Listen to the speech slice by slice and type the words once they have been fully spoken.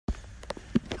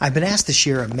I've been asked to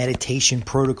share a meditation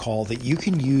protocol that you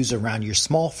can use around your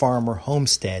small farm or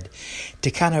homestead to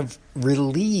kind of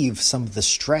relieve some of the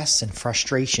stress and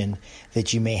frustration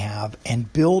that you may have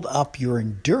and build up your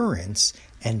endurance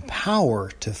and power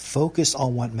to focus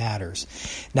on what matters.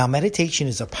 Now, meditation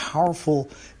is a powerful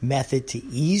method to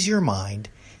ease your mind,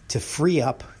 to free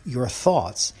up your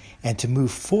thoughts, and to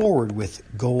move forward with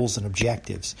goals and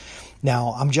objectives.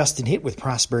 Now, I'm Justin Hitt with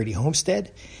Prosperity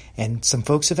Homestead, and some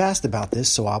folks have asked about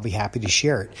this, so I'll be happy to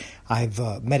share it.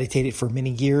 I've meditated for many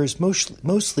years,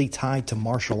 mostly tied to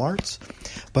martial arts,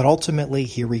 but ultimately,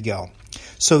 here we go.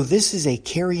 So this is a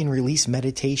carry and release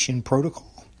meditation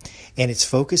protocol, and its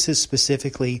focus is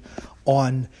specifically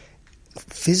on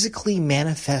physically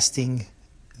manifesting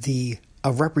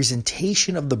a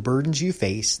representation of the burdens you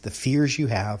face, the fears you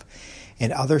have,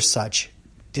 and other such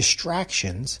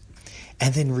distractions,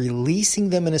 and then releasing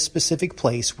them in a specific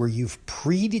place where you've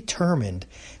predetermined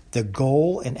the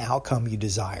goal and outcome you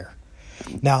desire.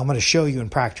 Now, I'm going to show you in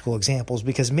practical examples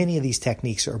because many of these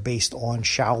techniques are based on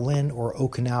Shaolin or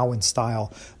Okinawan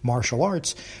style martial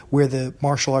arts, where the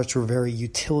martial arts were very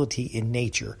utility in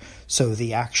nature. So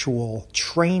the actual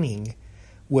training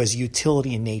was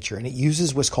utility in nature, and it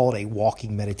uses what's called a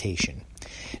walking meditation.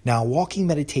 Now, walking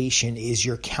meditation is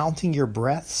you're counting your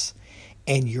breaths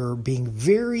and you're being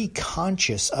very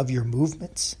conscious of your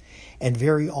movements and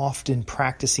very often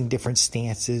practicing different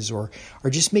stances or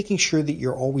just making sure that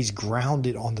you're always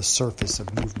grounded on the surface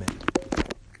of movement.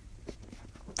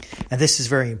 And this is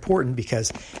very important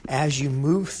because as you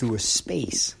move through a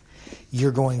space,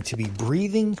 you're going to be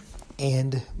breathing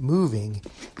and moving,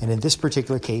 and in this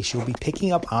particular case, you'll be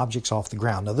picking up objects off the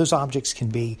ground. Now, those objects can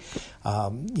be,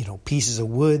 pieces of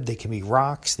wood. They can be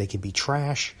rocks. They can be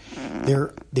trash.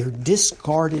 They're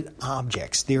discarded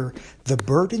objects. They're the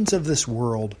burdens of this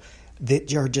world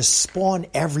that are just spawn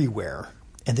everywhere,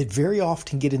 and that very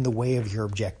often get in the way of your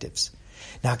objectives.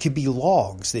 Now, it could be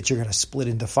logs that you're going to split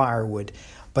into firewood.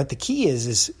 But the key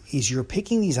is you're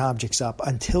picking these objects up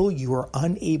until you are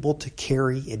unable to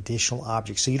carry additional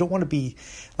objects. So you don't want to be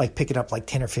like picking up like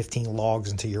 10 or 15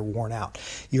 logs until you're worn out.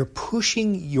 You're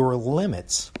pushing your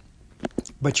limits,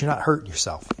 but you're not hurting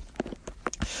yourself.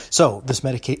 So this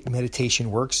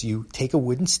meditation works. You take a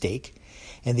wooden stake,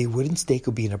 and the wooden stake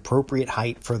will be an appropriate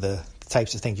height for the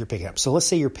types of things you're picking up. So let's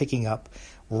say you're picking up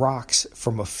rocks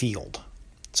from a field.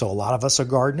 So a lot of us are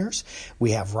gardeners.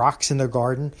 We have rocks in the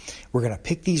garden. We're going to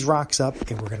pick these rocks up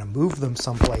and we're going to move them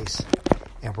someplace,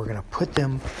 and we're going to put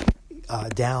them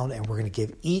down, and we're going to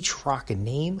give each rock a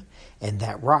name, and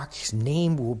that rock's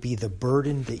name will be the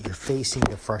burden that you're facing,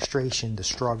 the frustration, the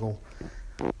struggle.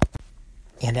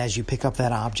 And as you pick up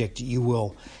that object, you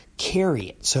will carry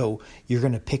it. So you're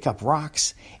going to pick up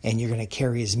rocks, and you're going to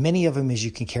carry as many of them as you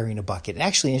can carry in a bucket. And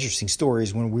actually, an interesting story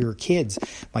is when we were kids,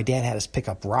 my dad had us pick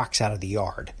up rocks out of the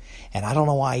yard. And I don't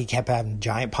know why he kept having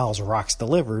giant piles of rocks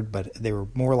delivered, but they were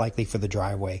more likely for the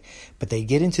driveway. But they'd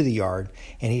get into the yard,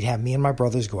 and he'd have me and my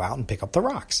brothers go out and pick up the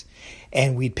rocks.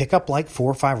 And we'd pick up like 4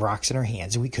 or 5 rocks in our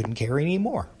hands, and we couldn't carry any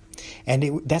more.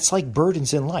 And that's like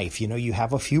burdens in life. You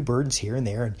have a few burdens here and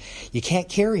there, and you can't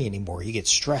carry anymore. You get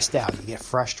stressed out. You get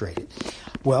frustrated.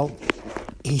 Well,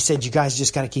 he said, you guys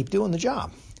just got to keep doing the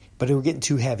job. But it were getting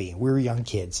too heavy. We were young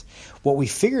kids. What we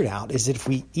figured out is that if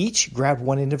we each grabbed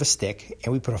one end of a stick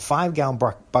and we put a 5-gallon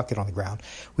bucket on the ground,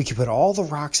 we could put all the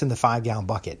rocks in the 5-gallon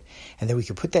bucket. And then we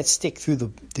could put that stick through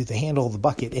the handle of the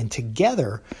bucket. And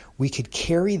together, we could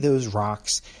carry those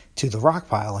rocks to the rock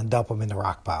pile and dump them in the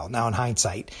rock pile. Now, in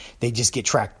hindsight, they just get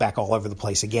tracked back all over the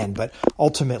place again. But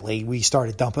ultimately, we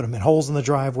started dumping them in holes in the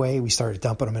driveway. We started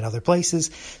dumping them in other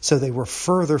places. So they were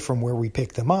further from where we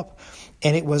picked them up.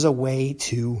 And it was a way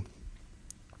to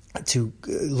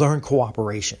learn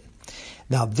cooperation.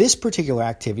 Now, this particular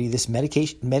activity, this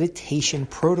meditation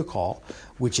protocol,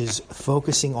 which is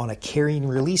focusing on a carry and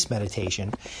release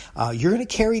meditation, you're going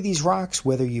to carry these rocks,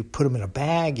 whether you put them in a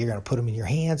bag, you're going to put them in your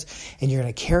hands, and you're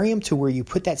going to carry them to where you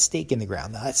put that stake in the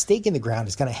ground. Now, that stake in the ground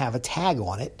is going to have a tag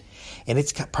on it, and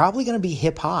it's probably going to be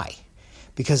hip high.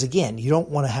 Because again, you don't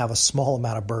want to have a small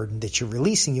amount of burden that you're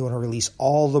releasing. You want to release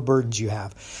all the burdens you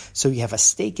have. So you have a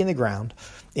stake in the ground,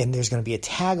 and there's going to be a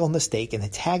tag on the stake, and the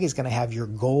tag is going to have your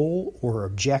goal or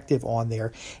objective on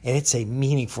there, and it's a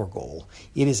meaningful goal.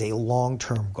 It is a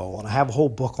long-term goal. And I have a whole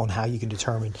book on how you can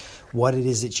determine what it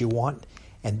is that you want,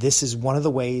 and this is one of the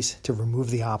ways to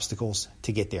remove the obstacles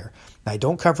to get there. Now, I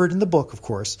don't cover it in the book, of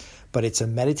course, but it's a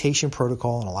meditation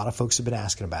protocol, and a lot of folks have been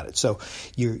asking about it. So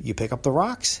you pick up the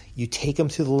rocks, you take them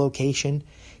to the location,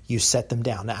 you set them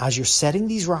down. Now, as you're setting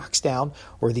these rocks down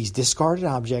or these discarded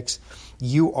objects,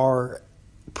 you are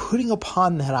putting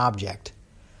upon that object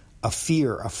a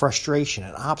fear, a frustration,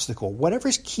 an obstacle,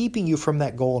 whatever's keeping you from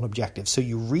that goal and objective. So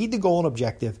you read the goal and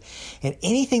objective, and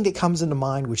anything that comes into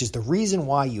mind, which is the reason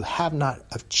why you have not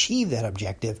achieved that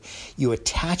objective, you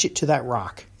attach it to that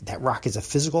rock. That rock is a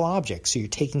physical object, so you're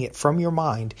taking it from your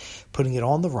mind, putting it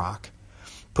on the rock,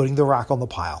 putting the rock on the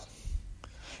pile.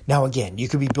 Now, again, you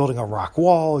could be building a rock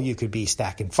wall, you could be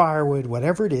stacking firewood,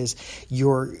 whatever it is,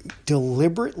 you're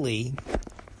deliberately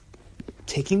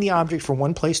taking the object from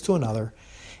one place to another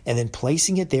and then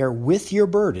placing it there with your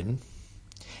burden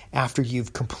after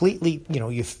you've completely,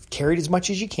 you've carried as much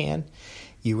as you can.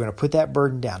 You're going to put that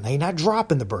burden down. Now, you're not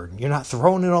dropping the burden. You're not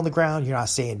throwing it on the ground. You're not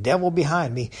saying, devil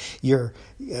behind me. You're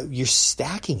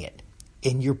stacking it,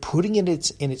 and you're putting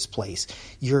it in its place.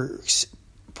 You're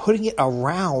putting it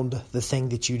around the thing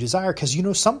that you desire, because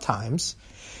sometimes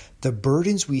the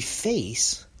burdens we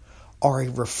face are a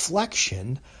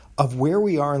reflection of where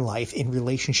we are in life in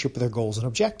relationship with our goals and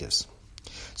objectives.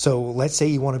 So let's say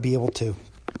you want to be able to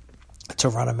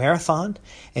run a marathon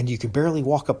and you can barely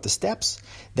walk up the steps.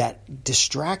 That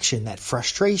distraction, that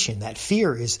frustration, that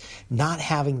fear is not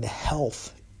having the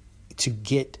health to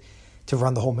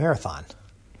run the whole marathon.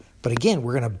 But again,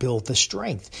 we're going to build the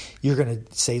strength. You're going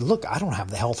to say, look, I don't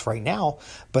have the health right now,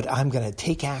 but I'm going to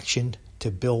take action to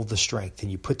build the strength.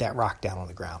 And you put that rock down on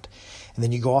the ground. And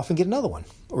then you go off and get another one,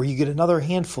 or you get another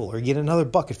handful, or you get another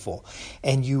bucketful.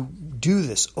 And you do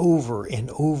this over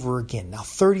and over again. Now,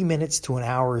 30 minutes to an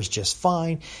hour is just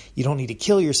fine. You don't need to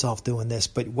kill yourself doing this.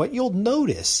 But what you'll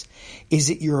notice is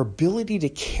that your ability to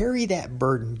carry that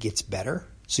burden gets better.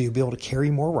 So you'll be able to carry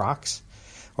more rocks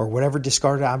or whatever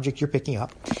discarded object you're picking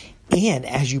up. And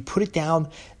as you put it down,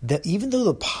 even though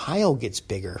the pile gets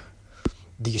bigger,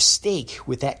 the stake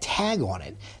with that tag on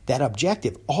it, that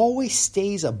objective, always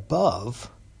stays above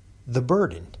the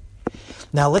burden.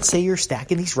 Now, let's say you're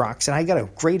stacking these rocks, and I got a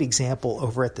great example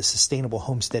over at the Sustainable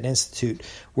Homestead Institute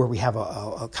where we have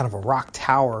a kind of a rock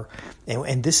tower,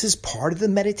 and this is part of the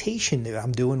meditation that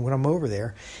I'm doing when I'm over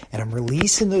there, and I'm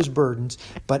releasing those burdens.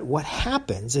 But what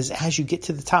happens is as you get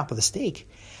to the top of the stake,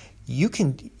 you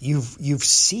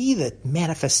see the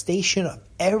manifestation of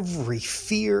every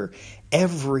fear,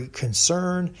 every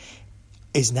concern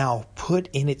is now put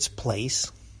in its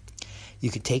place. You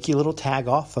can take your little tag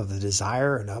off of the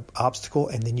desire and obstacle,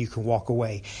 and then you can walk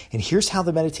away. And here's how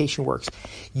the meditation works.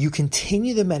 You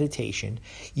continue the meditation.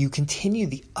 You continue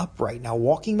the upright. Now,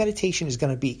 walking meditation is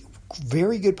going to be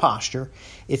very good posture.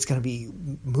 It's going to be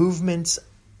movements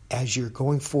as you're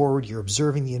going forward. You're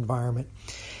observing the environment.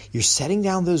 You're setting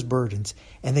down those burdens,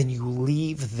 and then you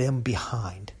leave them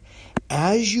behind.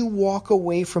 As you walk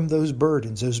away from those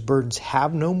burdens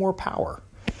have no more power.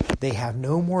 They have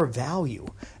no more value.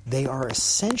 They are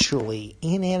essentially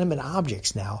inanimate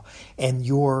objects now, and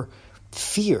your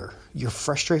fear, your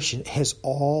frustration has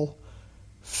all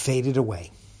faded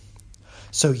away.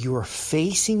 So you are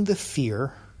facing the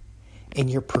fear, and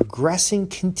you're progressing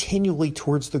continually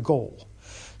towards the goal.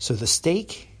 So the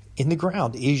stake in the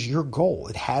ground is your goal.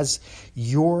 It has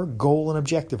your goal and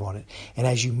objective on it. And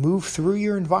as you move through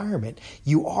your environment,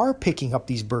 you are picking up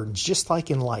these burdens, just like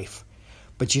in life.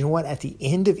 But you know what? At the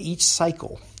end of each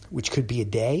cycle, which could be a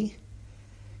day,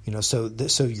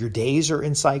 so your days are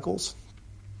in cycles,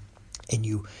 and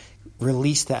you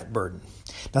release that burden.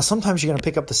 Now, sometimes you're going to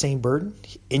pick up the same burden,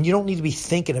 and you don't need to be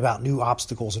thinking about new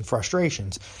obstacles and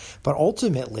frustrations. But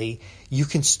ultimately, you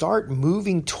can start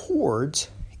moving towards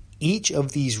each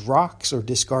of these rocks or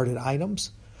discarded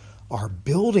items are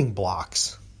building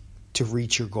blocks to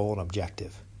reach your goal and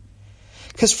objective.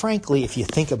 Because frankly, if you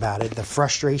think about it, the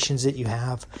frustrations that you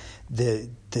have, the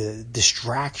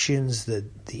distractions,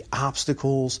 the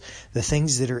obstacles, the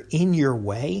things that are in your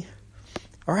way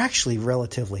are actually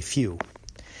relatively few.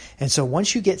 And so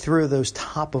once you get through those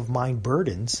top of mind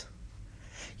burdens,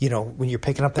 when you're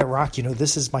picking up that rock,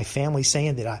 this is my family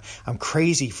saying that I'm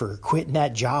crazy for quitting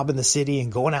that job in the city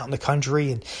and going out in the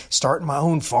country and starting my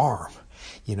own farm.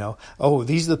 These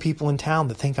are the people in town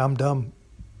that think I'm dumb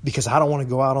because I don't want to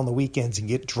go out on the weekends and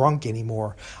get drunk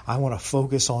anymore. I want to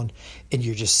focus on, and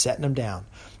you're just setting them down.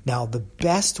 Now, the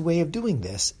best way of doing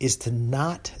this is to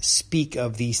not speak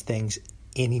of these things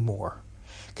anymore.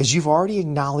 Because you've already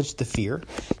acknowledged the fear.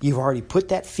 You've already put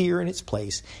that fear in its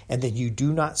place, and then you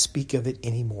do not speak of it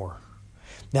anymore.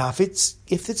 Now, if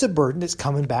it's a burden that's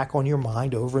coming back on your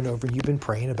mind over and over, and you've been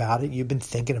praying about it, you've been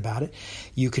thinking about it,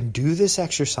 you can do this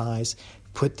exercise,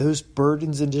 put those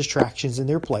burdens and distractions in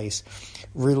their place,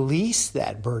 release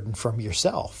that burden from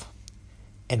yourself,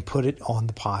 and put it on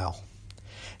the pile.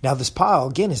 Now, this pile,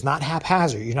 again, is not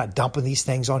haphazard. You're not dumping these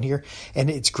things on here. And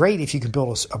it's great if you can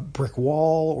build a brick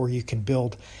wall, or you can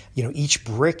build, each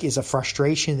brick is a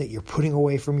frustration that you're putting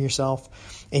away from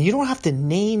yourself. And you don't have to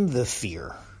name the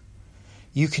fear.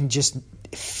 You can just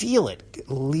feel it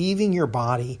leaving your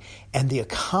body and the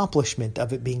accomplishment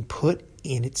of it being put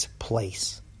in its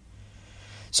place.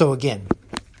 So again,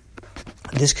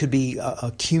 this could be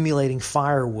accumulating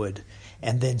firewood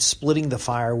and then splitting the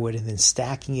firewood and then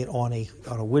stacking it on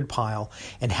a wood pile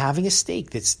and having a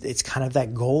stake it's kind of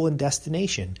that goal and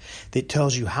destination that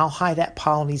tells you how high that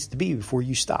pile needs to be before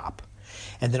you stop.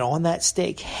 And then on that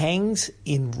stake hangs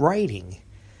in writing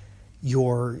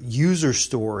your user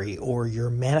story or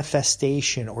your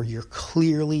manifestation or your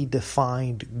clearly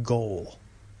defined goal.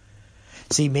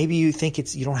 See, maybe you think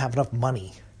you don't have enough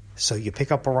money, so you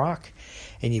pick up a rock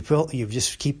and you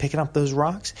just keep picking up those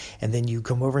rocks, and then you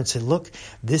come over and say, look,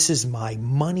 this is my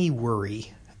money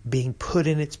worry being put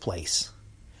in its place.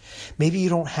 Maybe you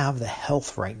don't have the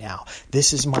health right now.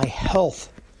 This is my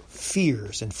health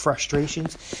fears and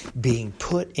frustrations being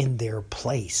put in their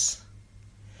place.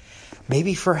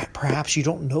 Maybe perhaps you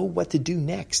don't know what to do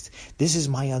next. This is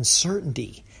my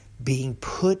uncertainty being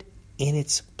put in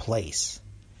its place.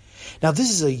 Now, this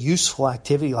is a useful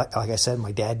activity. Like I said,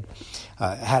 my dad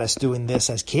had us doing this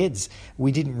as kids.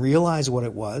 We didn't realize what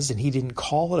it was, and he didn't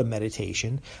call it a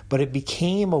meditation, but it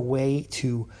became a way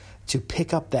to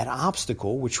pick up that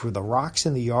obstacle, which were the rocks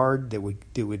in the yard that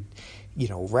would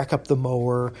wreck up the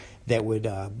mower, that would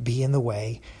be in the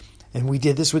way. And we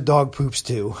did this with dog poops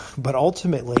too. But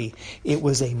ultimately, it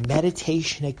was a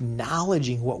meditation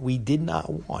acknowledging what we did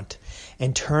not want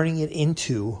and turning it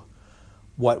into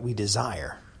what we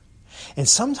desire. And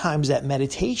sometimes that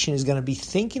meditation is going to be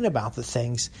thinking about the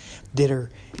things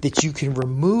that you can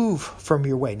remove from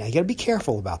your way. Now, you got to be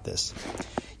careful about this.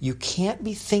 You can't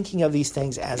be thinking of these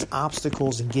things as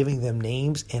obstacles and giving them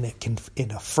names and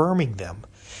affirming them.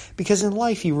 Because in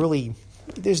life,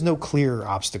 there's no clear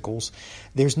obstacles.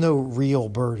 There's no real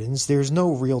burdens. There's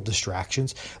no real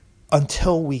distractions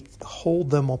until we hold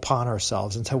them upon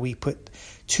ourselves, until we put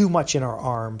too much in our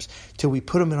arms, till we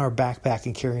put them in our backpack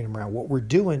and carrying them around. What we're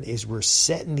doing is we're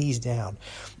setting these down.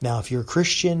 Now, if you're a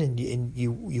Christian and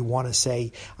you want to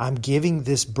say, I'm giving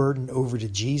this burden over to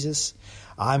Jesus,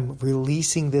 I'm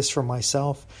releasing this from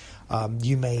myself,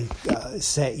 you may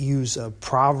use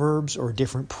Proverbs or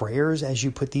different prayers as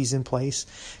you put these in place,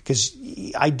 because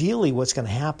ideally what's going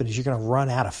to happen is you're going to run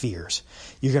out of fears.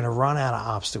 You're going to run out of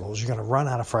obstacles. You're going to run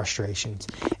out of frustrations,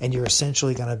 and you're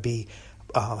essentially going to be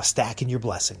stacking your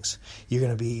blessings. You're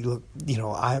going to be,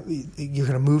 you're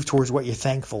going to move towards what you're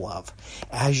thankful of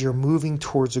as you're moving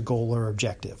towards a goal or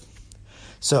objective.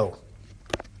 So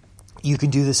you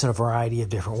can do this in a variety of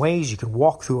different ways. You can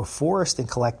walk through a forest and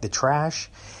collect the trash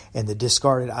and the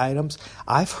discarded items.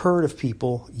 I've heard of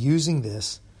people using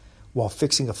this while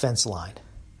fixing a fence line.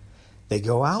 They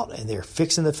go out and they're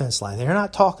fixing the fence line. They're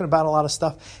not talking about a lot of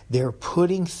stuff. They're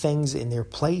putting things in their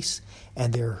place,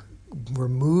 and they're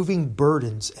removing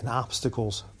burdens and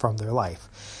obstacles from their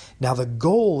life. Now, the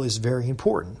goal is very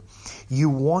important. You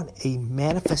want a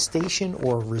manifestation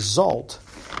or a result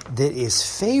that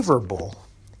is favorable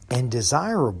and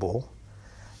desirable,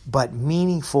 but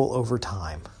meaningful over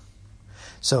time.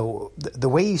 So the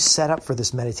way you set up for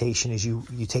this meditation is you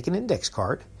take an index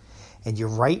card and you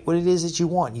write what it is that you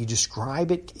want. You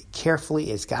describe it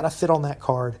carefully. It's got to fit on that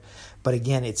card. But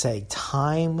again, it's a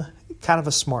time, kind of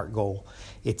a SMART goal.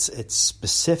 It's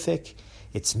specific,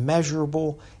 it's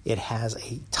measurable, it has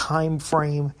a time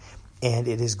frame, and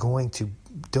it is going to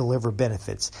deliver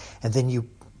benefits. And then you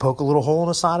poke a little hole in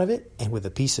the side of it, and with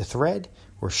a piece of thread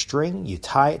or string, you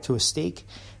tie it to a stake,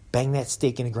 bang that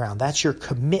stake in the ground. That's your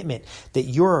commitment that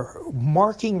you're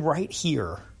marking right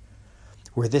here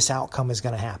where this outcome is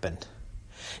going to happen.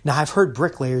 Now, I've heard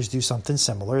bricklayers do something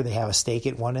similar. They have a stake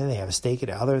at one end, they have a stake at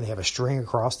the other, they have a string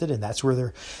across it, and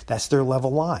that's their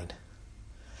level line.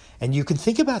 And you can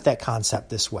think about that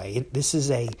concept this way. This is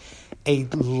a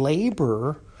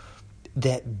labor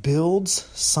that builds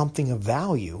something of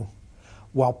value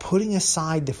while putting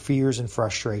aside the fears and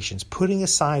frustrations, putting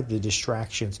aside the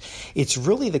distractions. It's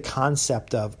really the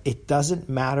concept of it doesn't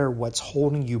matter what's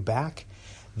holding you back.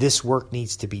 This work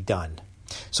needs to be done.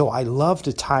 So I love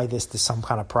to tie this to some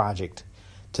kind of project,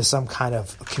 to some kind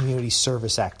of community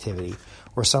service activity,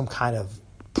 or some kind of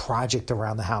project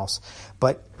around the house.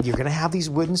 But you're going to have this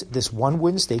one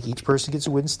wooden stake. Each person gets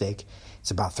a wooden stake.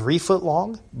 It's about 3 foot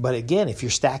long. But again, if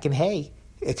you're stacking hay,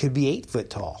 it could be 8 foot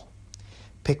tall.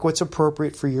 Pick what's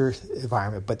appropriate for your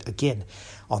environment. But again,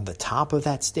 on the top of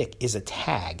that stick is a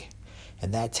tag.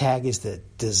 And that tag is the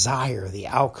desire, the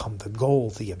outcome, the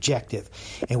goal, the objective.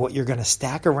 And what you're going to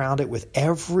stack around it with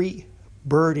every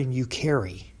burden you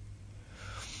carry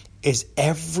is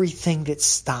everything that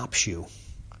stops you,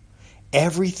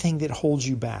 everything that holds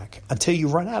you back until you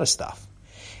run out of stuff.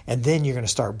 And then you're going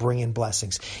to start bringing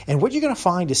blessings. And what you're going to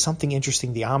find is something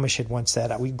interesting. The Amish had once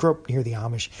said, we grew up near the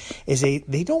Amish, is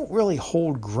they don't really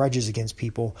hold grudges against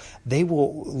people. They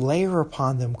will layer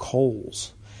upon them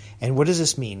coals. And what does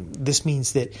this mean? This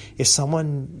means that if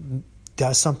someone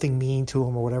does something mean to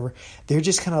them or whatever, they're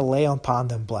just going to lay upon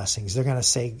them blessings. They're going to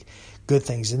say good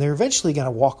things. And they're eventually going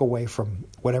to walk away from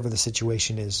whatever the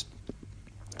situation is.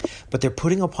 But they're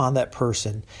putting upon that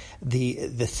person the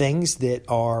things that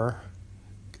are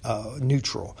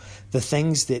neutral, the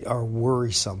things that are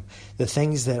worrisome, the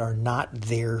things that are not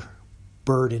their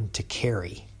burden to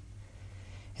carry.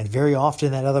 And very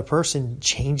often that other person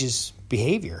changes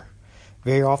behavior.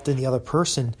 Very often the other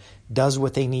person does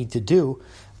what they need to do,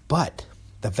 but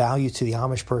the value to the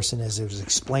Amish person, as it was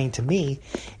explained to me,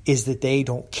 is that they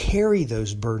don't carry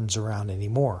those burdens around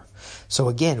anymore. So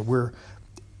again,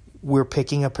 we're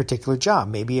picking a particular job.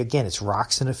 Maybe, again, it's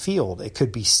rocks in a field. It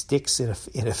could be sticks in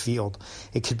a field.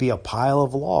 It could be a pile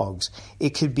of logs.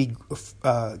 It could be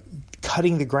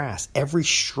cutting the grass. Every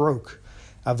stroke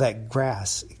of that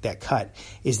grass, that cut,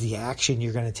 is the action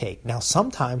you're going to take. Now,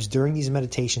 sometimes during these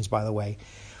meditations, by the way,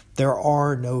 there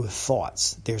are no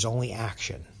thoughts. There's only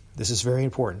action. This is very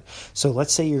important. So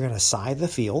let's say you're going to scythe the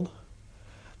field,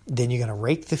 then you're going to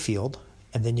rake the field,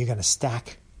 and then you're going to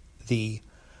stack the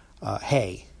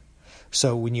hay.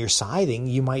 So when you're scything,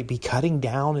 you might be cutting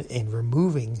down and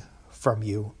removing from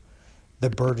you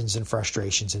the burdens and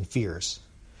frustrations and fears.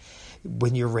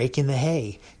 When you're raking the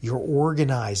hay, you're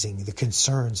organizing the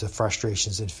concerns, the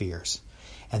frustrations and fears.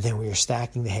 And then when you're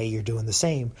stacking the hay, you're doing the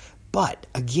same. But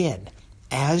again,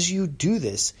 as you do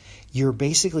this, you're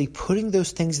basically putting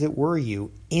those things that worry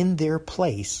you in their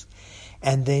place,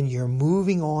 and then you're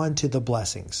moving on to the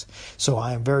blessings. So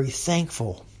I am very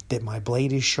thankful that my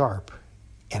blade is sharp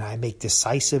and I make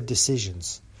decisive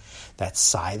decisions. That's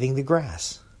scything the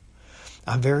grass.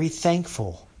 I'm very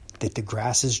thankful that the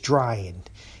grass is dry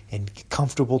and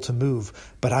comfortable to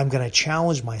move, but I'm going to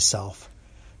challenge myself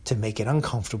to make it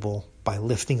uncomfortable by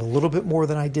lifting a little bit more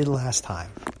than I did last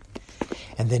time.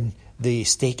 And then the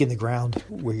stake in the ground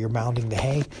where you're mounding the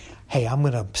hay, hey, I'm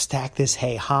going to stack this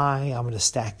hay high, I'm going to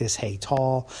stack this hay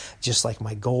tall, just like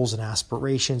my goals and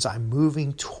aspirations. I'm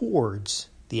moving towards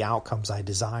the outcomes I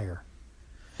desire.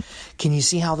 Can you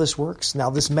see how this works? Now,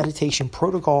 this meditation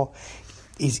protocol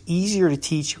is easier to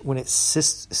teach when it's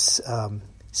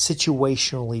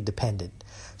situationally dependent.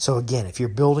 So again, if you're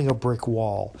building a brick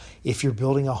wall, if you're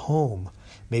building a home,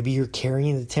 maybe you're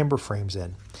carrying the timber frames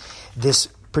in. This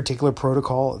particular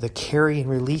protocol, the carry and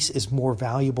release, is more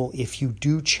valuable if you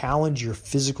do challenge your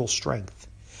physical strength.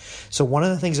 So one of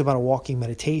the things about a walking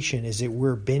meditation is that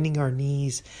we're bending our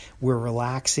knees, we're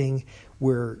relaxing,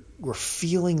 we're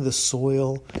feeling the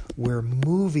soil, we're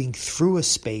moving through a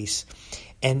space,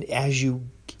 and as you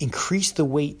increase the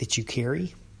weight that you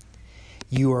carry,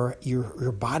 your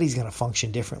body's going to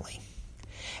function differently.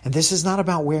 And this is not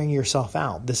about wearing yourself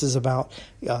out. This is about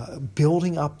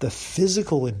building up the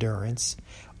physical endurance,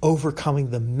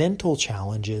 overcoming the mental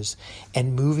challenges,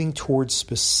 and moving towards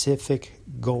specific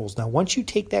goals. Now, once you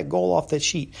take that goal off that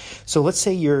sheet, so let's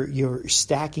say you're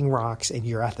stacking rocks and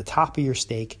you're at the top of your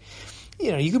stake.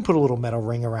 You can put a little metal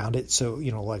ring around it, so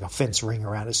like a fence ring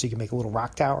around it, so you can make a little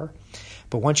rock tower.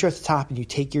 But once you're at the top and you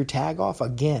take your tag off,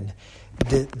 again,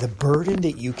 the burden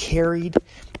that you carried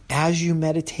as you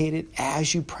meditated,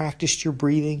 as you practiced your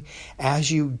breathing, as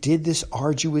you did this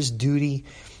arduous duty,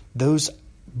 those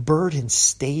burdens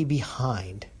stay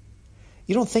behind.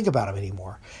 You don't think about them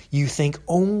anymore. You think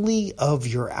only of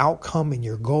your outcome and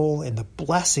your goal and the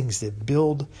blessings that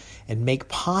build and make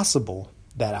possible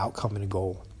that outcome and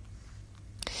goal.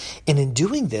 And in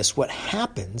doing this, what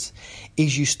happens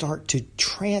is you start to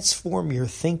transform your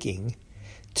thinking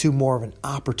to more of an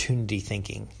opportunity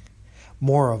thinking,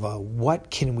 more of a what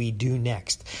can we do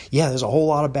next? Yeah, there's a whole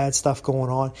lot of bad stuff going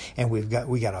on, and we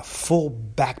got a full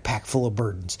backpack full of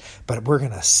burdens, but we're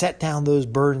going to set down those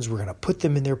burdens, we're going to put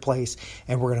them in their place,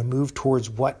 and we're going to move towards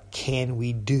what can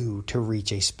we do to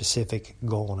reach a specific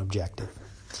goal and objective.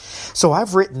 So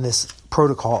I've written this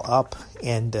protocol up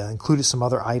and included some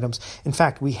other items. In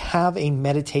fact, we have a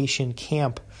meditation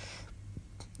camp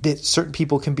that certain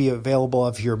people can be available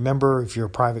if you're a member, if you're a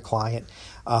private client.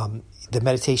 The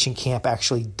meditation camp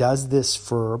actually does this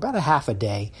for about a half a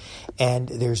day, and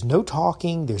there's no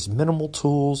talking, there's minimal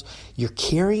tools. You're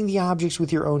carrying the objects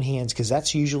with your own hands because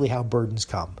that's usually how burdens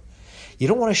come. You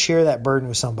don't want to share that burden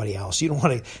with somebody else. You don't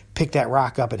want to pick that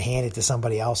rock up and hand it to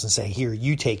somebody else and say, here,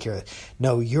 you take care of it.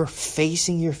 No, you're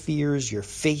facing your fears, you're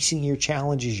facing your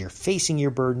challenges, you're facing your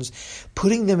burdens,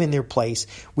 putting them in their place,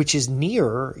 which is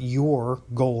near your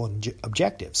goal and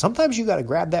objective. Sometimes you got to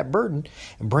grab that burden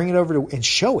and bring it over and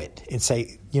show it and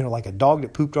say, like a dog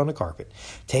that pooped on the carpet,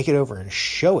 take it over and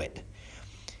show it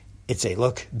and say,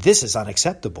 look, this is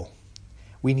unacceptable.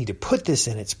 We need to put this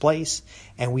in its place,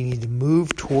 and we need to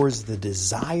move towards the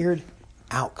desired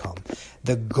outcome,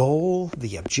 the goal,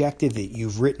 the objective that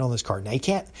you've written on this card. Now,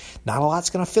 not a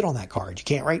lot's going to fit on that card. You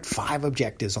can't write 5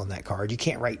 objectives on that card. You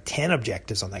can't write 10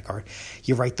 objectives on that card.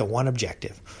 You write the one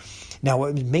objective. Now,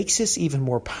 what makes this even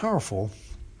more powerful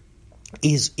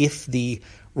is if the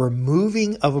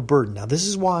removing of a burden. Now, this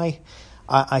is why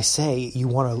I say you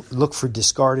want to look for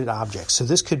discarded objects. So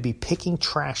this could be picking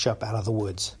trash up out of the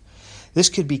woods. This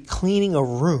could be cleaning a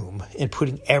room and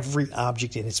putting every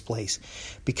object in its place.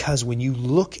 Because when you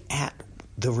look at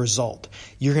the result,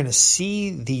 you're going to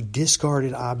see the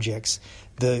discarded objects,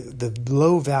 the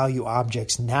low value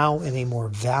objects now in a more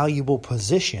valuable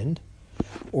position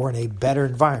or in a better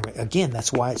environment. Again,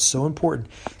 that's why it's so important.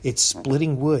 It's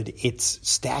splitting wood, it's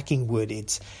stacking wood,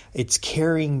 it's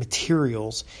carrying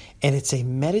materials, and it's a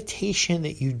meditation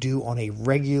that you do on a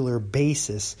regular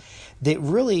basis that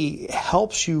really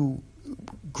helps you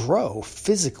grow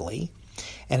physically,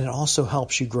 and it also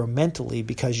helps you grow mentally,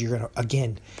 because you're going to,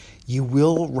 again, you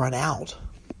will run out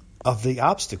of the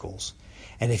obstacles.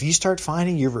 And if you start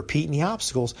finding you're repeating the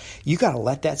obstacles, you got to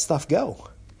let that stuff go.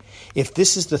 If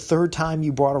this is the 3rd time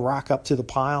you brought a rock up to the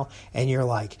pile and you're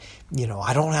like,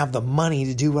 I don't have the money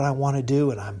to do what I want to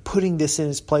do, and I'm putting this in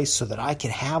its place so that I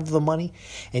can have the money,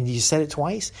 and you said it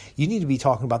twice, you need to be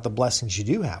talking about the blessings you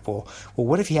do have. Well,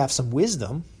 what if you have some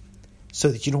wisdom so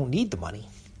that you don't need the money?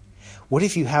 What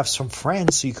if you have some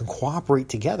friends so you can cooperate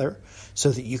together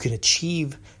so that you can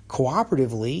achieve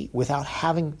cooperatively without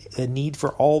having a need for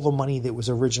all the money that was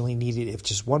originally needed if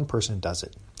just one person does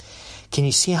it? Can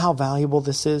you see how valuable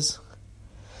this is?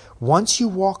 Once you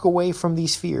walk away from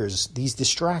these fears, these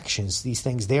distractions, these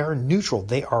things, they are neutral.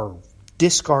 They are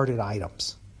discarded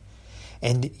items.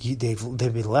 And they've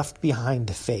been left behind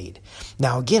to fade.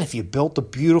 Now, again, if you built a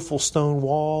beautiful stone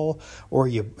wall or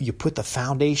you put the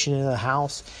foundation in the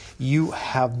house, you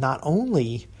have not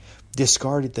only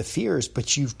discarded the fears,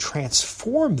 but you've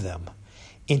transformed them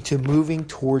into moving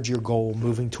towards your goal,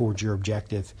 moving towards your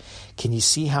objective. Can you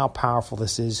see how powerful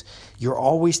this is? You're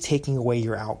always taking away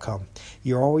your outcome.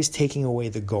 You're always taking away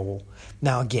the goal.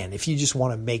 Now, again, if you just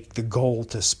want to make the goal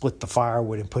to split the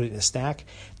firewood and put it in a stack,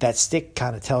 that stick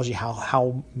kind of tells you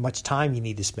how much time you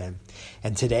need to spend.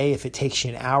 And today, if it takes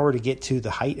you an hour to get to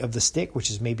the height of the stick, which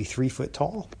is maybe 3 foot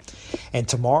tall, and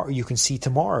tomorrow you can see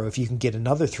tomorrow if you can get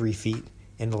another 3 feet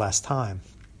in less time.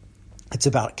 It's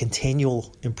about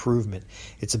continual improvement.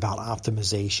 It's about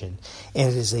optimization. And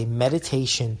it is a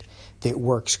meditation that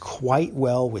works quite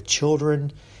well with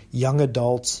children, young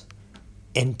adults,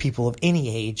 and people of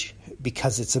any age,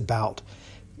 because it's about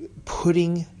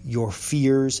putting your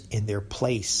fears in their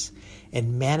place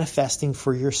and manifesting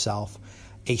for yourself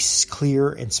a clear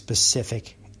and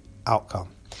specific outcome.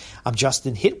 I'm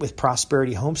Justin Hitt with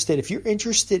Prosperity Homestead. If you're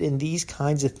interested in these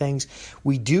kinds of things,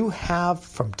 we do have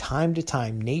from time to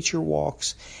time nature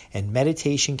walks and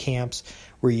meditation camps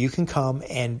where you can come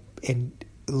and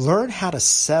learn how to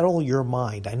settle your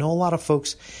mind. I know a lot of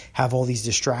folks have all these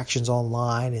distractions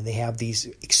online and they have these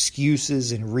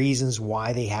excuses and reasons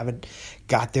why they haven't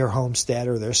got their homestead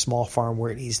or their small farm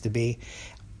where it needs to be.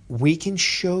 We can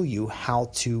show you how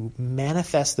to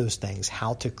manifest those things,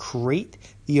 how to create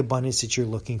the abundance that you're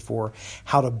looking for,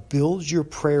 how to build your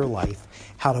prayer life,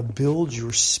 how to build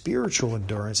your spiritual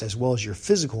endurance as well as your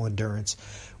physical endurance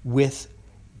with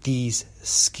these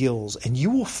skills. And you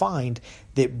will find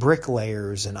that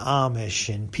bricklayers and Amish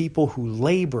and people who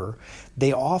labor,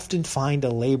 they often find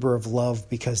a labor of love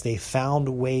because they found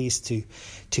ways to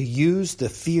use the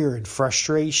fear and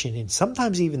frustration and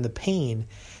sometimes even the pain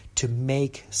to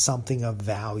make something of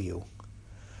value,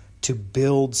 to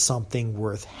build something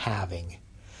worth having,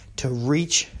 to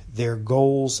reach their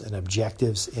goals and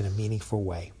objectives in a meaningful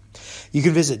way. You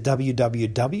can visit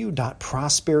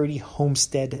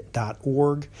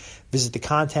www.prosperityhomestead.org. Visit the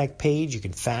contact page. You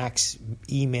can fax,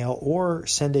 email, or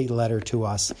send a letter to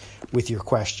us with your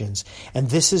questions. And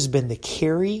this has been the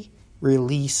Carry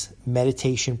Release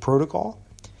Meditation Protocol.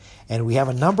 And we have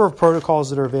a number of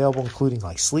protocols that are available, including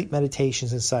like sleep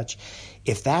meditations and such.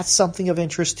 If that's something of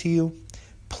interest to you,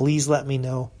 please let me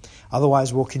know.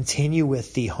 Otherwise, we'll continue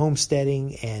with the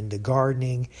homesteading and the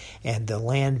gardening and the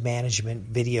land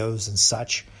management videos and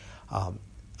such.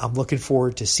 I'm looking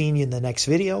forward to seeing you in the next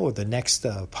video or the next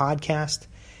podcast,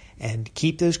 and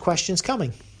keep those questions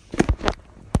coming.